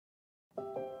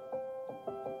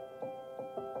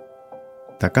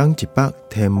逐天一百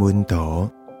天文图，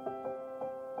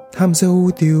探索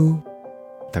宇宙。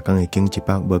逐天会经一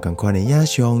百无同款的影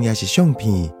像，也是相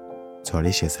片，带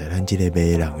你熟悉咱这个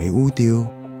迷人的宇宙。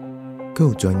更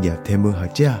有专业天文学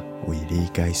者为你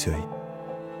解说。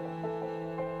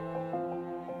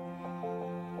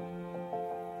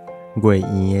月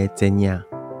圆的剪影，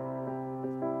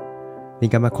你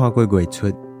敢捌看过月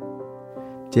出？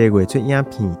这个月出影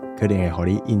片可能会让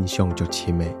你印象足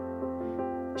深的，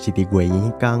是伫月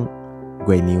圆迄天，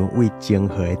月亮为晶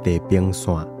河的地平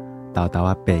线豆豆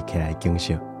爬起来的景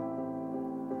色。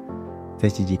这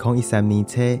是2013年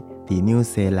初伫纽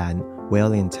西兰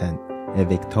Wellington 的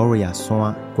Victoria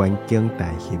山观景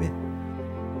台翕的，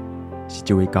是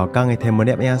一位高工的天文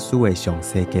摄影师的详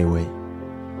细计划。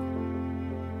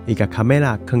伊甲卡梅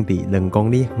拉放伫2公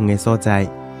里远的所在，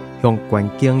向观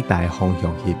景台方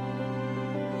向翕，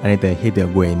安尼就翕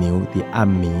到月亮伫暗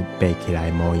暝爬起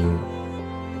来的模样。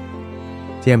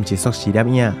这毋是缩时摄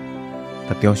影，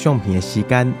逐张相片的时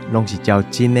间拢是照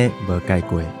真的无改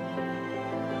过。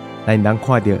咱能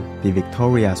看到伫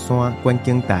Victoria 山观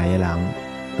景台的人，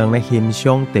当咧欣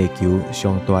赏地球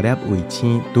上大粒卫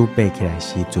星拄爬起来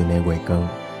时阵的月光。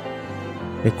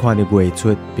要看到月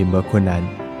出并无困难，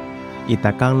伊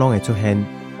逐天拢会出现，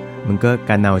不过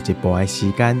干那有一部分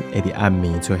时间会伫暗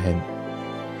暝出现。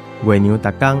月亮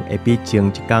逐天会比前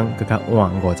一天更较晚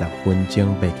50分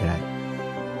钟爬起来。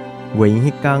月圆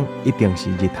迄天一定是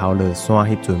日头落山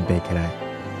迄阵爬起来。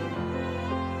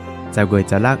10月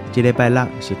16这礼拜六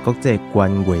是国际观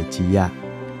月之夜，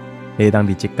你当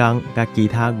伫即天甲其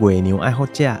他月亮爱好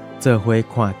者做伙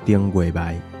看顶月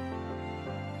楣。